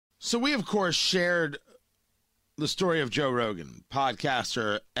So we, of course, shared the story of Joe Rogan,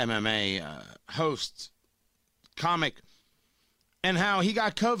 podcaster, MMA host, comic, and how he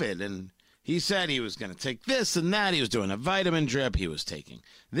got COVID. And he said he was going to take this and that. He was doing a vitamin drip. He was taking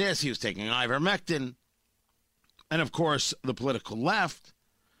this. He was taking ivermectin. And, of course, the political left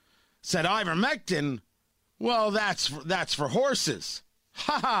said ivermectin, well, that's for horses.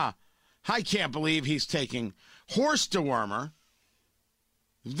 Ha ha. I can't believe he's taking horse dewormer.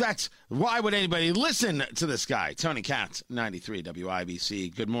 Why would anybody listen to this guy? Tony Katz, 93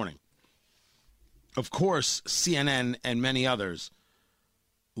 WIBC. Good morning. Of course, CNN and many others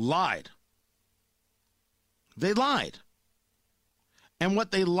lied. They lied. And what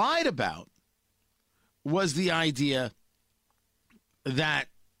they lied about was the idea that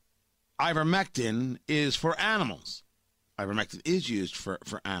ivermectin is for animals. Ivermectin is used for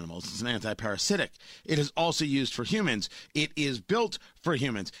animals. It's an antiparasitic. It is also used for humans. It is built for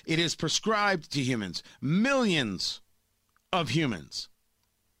humans. It is prescribed to humans. Millions of humans.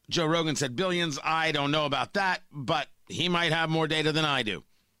 Joe Rogan said billions. I don't know about that, but he might have more data than I do.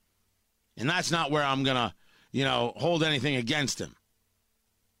 And that's not where I'm going to, hold anything against him.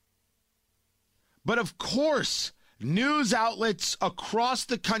 But of course, news outlets across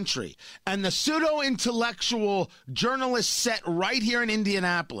the country and the pseudo-intellectual journalist set right here in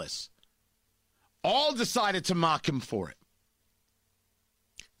Indianapolis all decided to mock him for it.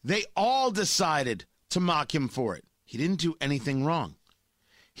 They all decided to mock him for it. He didn't do anything wrong.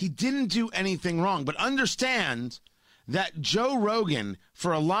 He didn't do anything wrong. But understand that Joe Rogan,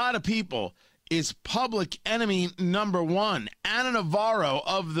 for a lot of people, is public enemy number one. Ana Navarro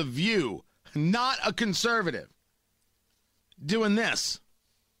of The View, not a conservative, doing this.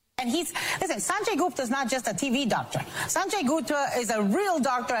 And Sanjay Gupta is not just a TV doctor. Sanjay Gupta is a real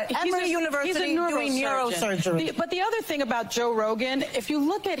doctor at Emory University doing neurosurgery. But the other thing about Joe Rogan, if you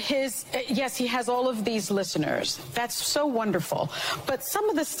look at his, yes, he has all of these listeners. That's so wonderful. But some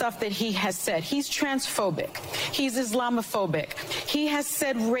of the stuff that he has said, he's transphobic. He's Islamophobic. He has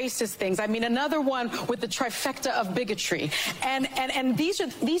said racist things. I mean, another one with the trifecta of bigotry. And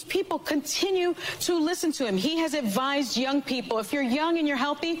these people continue to listen to him. He has advised young people, if you're young and you're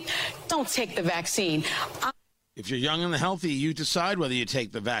healthy, don't take the vaccine. If you're young and healthy, you decide whether you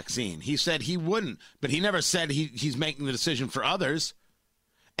take the vaccine. He said he wouldn't, but he never said he's making the decision for others.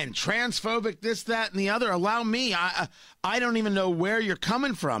 And transphobic, this, that, and the other. Allow me. I don't even know where you're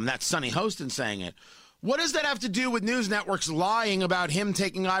coming from. That's Sonny Hostin saying it. What does that have to do with news networks lying about him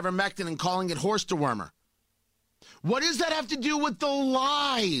taking ivermectin and calling it horse dewormer? What does that have to do with the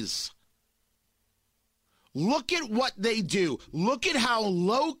lies? Look at what they do. Look at how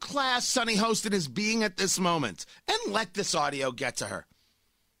low-class Sonny Hostin is being at this moment. And let this audio get to her.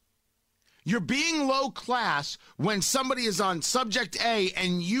 You're being low-class when somebody is on subject A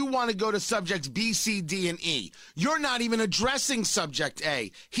and you want to go to subjects B, C, D, and E. You're not even addressing subject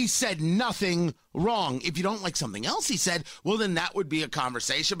A. He said nothing wrong. If you don't like something else he said, well, then that would be a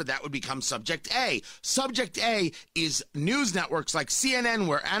conversation, but that would become subject A. Subject A is news networks like CNN,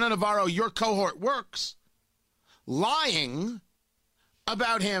 where Ana Navarro, your cohort, works, lying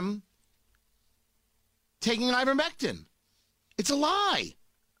about him taking ivermectin. It's a lie.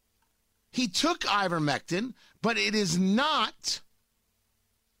 He took ivermectin, but it is not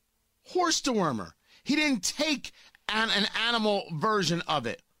horse dewormer. He didn't take an animal version of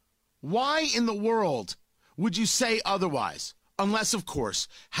it. Why in the world would you say otherwise? Unless, of course,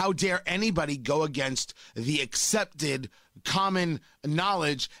 how dare anybody go against the accepted common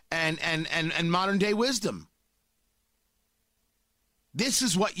knowledge and modern day wisdom? This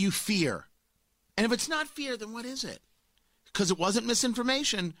is what you fear. And if it's not fear, then what is it? Because it wasn't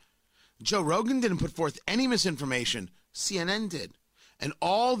misinformation. Joe Rogan didn't put forth any misinformation. CNN did. And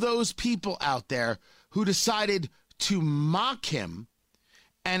all those people out there who decided to mock him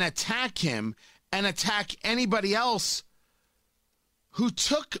and attack anybody else who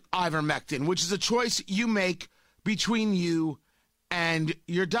took ivermectin, which is a choice you make between you and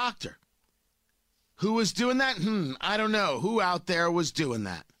your doctor. Who was doing that? I don't know. Who out there was doing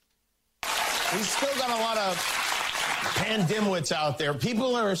that? We've still got a lot of pandimwits out there.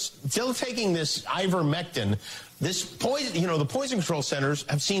 People are still taking this ivermectin. This poison, the poison control centers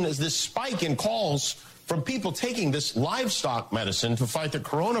have seen as this spike in calls from people taking this livestock medicine to fight the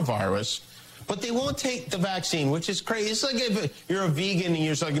coronavirus, but they won't take the vaccine, which is crazy. It's like if you're a vegan and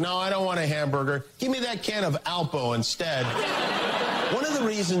you're just like, no, I don't want a hamburger. Give me that can of Alpo instead. One of the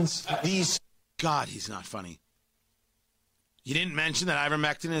reasons these... God, he's not funny. You didn't mention that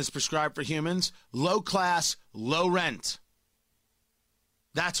ivermectin is prescribed for humans. Low class, low rent.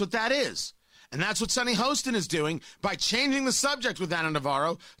 That's what that is. And that's what Sonny Hostin is doing by changing the subject with Ana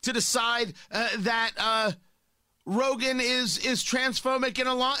Navarro to decide that Rogan is transphobic and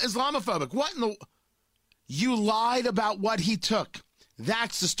Islamophobic. What in the... You lied about what he took.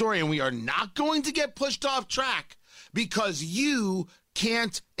 That's the story, and we are not going to get pushed off track because you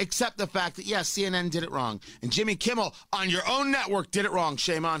can't accept the fact that, yes, CNN did it wrong, and Jimmy Kimmel on your own network did it wrong.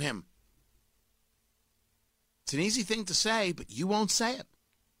 Shame on him. It's an easy thing to say, but you won't say it.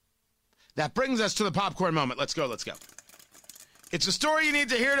 That brings us to the popcorn moment. Let's go. It's a story you need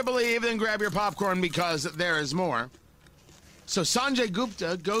to hear to believe, then grab your popcorn because there is more. So Sanjay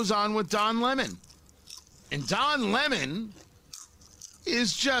Gupta goes on with Don Lemon. And Don Lemon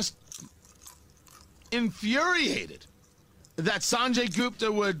is just infuriated that Sanjay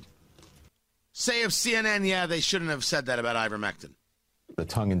Gupta would say of CNN, yeah, they shouldn't have said that about ivermectin. The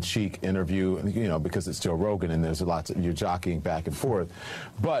tongue-in-cheek interview, because it's Joe Rogan and there's lots of, you're jockeying back and forth.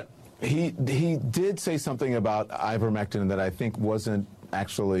 But he did say something about ivermectin that I think wasn't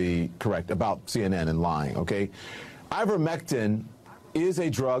actually correct about CNN and lying, okay? Ivermectin is a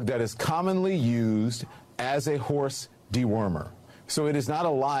drug that is commonly used as a horse dewormer. So it is not a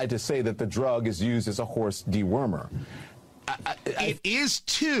lie to say that the drug is used as a horse dewormer. It is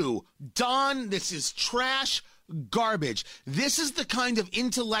too. Don, this is trash garbage. This is the kind of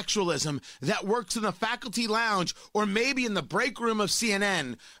intellectualism that works in the faculty lounge or maybe in the break room of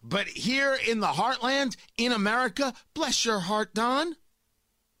CNN. But here in the heartland, in America, bless your heart, Don,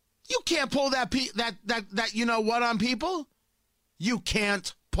 you can't pull that you know what on people. You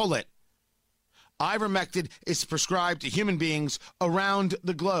can't pull it. Ivermectin is prescribed to human beings around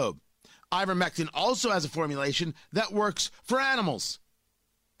the globe. Ivermectin also has a formulation that works for animals.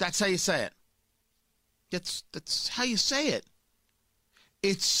 That's how you say it. That's how you say it.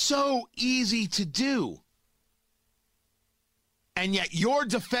 It's so easy to do. And yet you're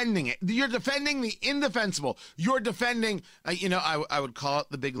defending it. You're defending the indefensible. You're defending, I would call it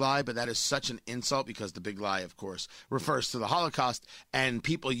the big lie, but that is such an insult because the big lie, of course, refers to the Holocaust, and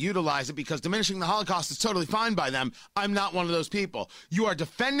people utilize it because diminishing the Holocaust is totally fine by them. I'm not one of those people. You are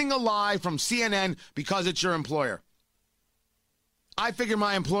defending a lie from CNN because it's your employer. I figure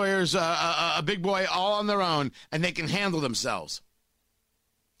my employer's a big boy all on their own, and they can handle themselves.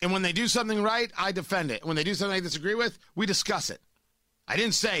 And when they do something right, I defend it. When they do something I disagree with, we discuss it. I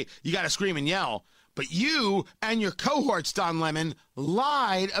didn't say you got to scream and yell, but you and your cohorts, Don Lemon,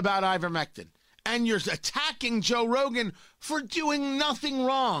 lied about ivermectin. And you're attacking Joe Rogan for doing nothing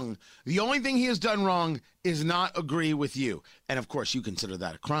wrong. The only thing he has done wrong is not agree with you. And, of course, you consider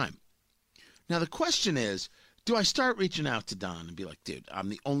that a crime. Now, the question is, do I start reaching out to Don and be like, dude, I'm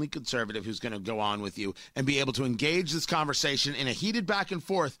the only conservative who's going to go on with you and be able to engage this conversation in a heated back and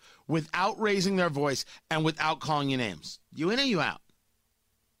forth without raising their voice and without calling you names? You in or you out?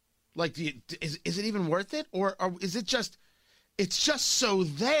 Like, is it even worth it? Or is it just, it's just so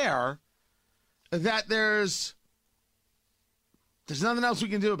there that there's nothing else we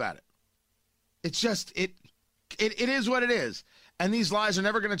can do about it. It's just, it is what it is. And these lies are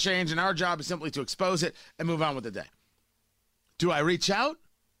never going to change, and our job is simply to expose it and move on with the day. Do I reach out?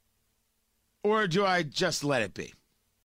 Or do I just let it be?